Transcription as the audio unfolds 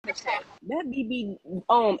That BB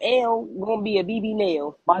L gonna be a BB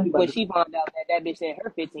nail when she found out that that bitch sent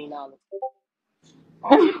her $15.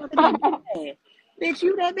 She about to be mad. Bitch,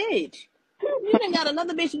 you that bitch. You done got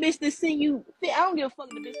another bitch to send you. I don't give a fuck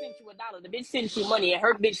if the bitch sent you $1. The bitch sent you money and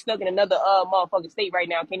her bitch stuck in another motherfucking state right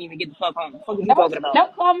now. Can't even get the fuck home. The fuck is you talking about?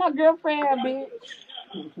 Don't call my girlfriend, bitch.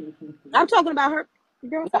 I'm talking about her.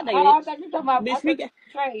 Girl, fuck that I bitch. thought you talking about Bitch,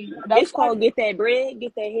 Trey. it's Don't call called get that bread,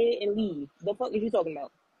 get that head, and leave. The fuck is you talking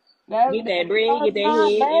about? that's Get that bread, get that my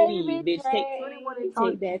head, and leave. baby Bitch, take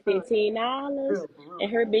Trey. that $15,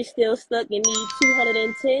 and her bitch still stuck and need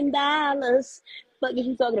 $210. Fuck is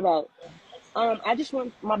you talking about? I just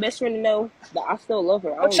want my best friend to know that I still love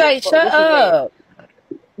her. I don't give a Trey, fuck shut what she say. up.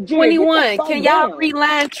 Dre, get the 21. fuck Can y'all down.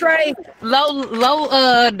 reline Trey?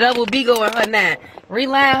 Low double B going her now.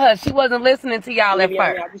 Reline her. She wasn't listening to y'all at Vivian,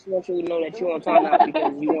 first. I just want you to know that you're on timeout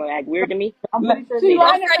because you want to act weird to me. She Say that.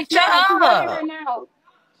 running Okay, right now. She shut running up. right now.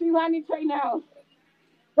 She running Trey now.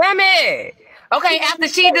 Damn it. Okay, after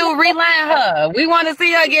she do, reline her. We want to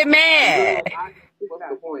see her get mad. What's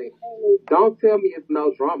the point? Don't tell me it's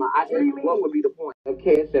no drama. I asked what would be the point of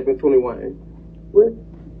Cash App in 21. What?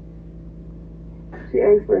 She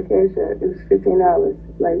asked for a cash app. It was $15.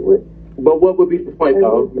 Like what? But what would be the point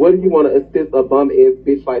though? What do you want to assist a bum ass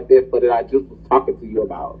bitch like that for that I just was talking to you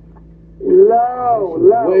about? Low.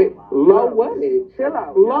 Wait, low way. Chill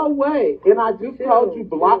out. Low way. And I just told you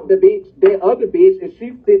block the bitch, that other bitch, and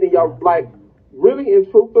she's sitting your like really and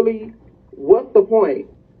truthfully, what's the point?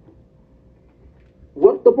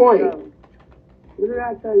 What's the point? What did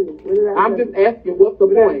I tell you? I'm just asking, what's the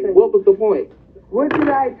point? What was the point? What did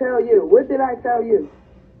I tell you? What did I tell you?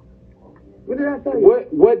 What did I tell you?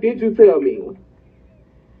 What did you tell me?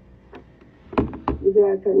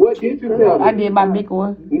 What did you tell me? I did my big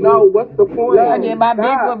one. No, what's the point? I did my big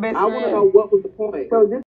one, best I want to friend. know what was the point. So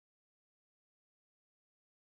this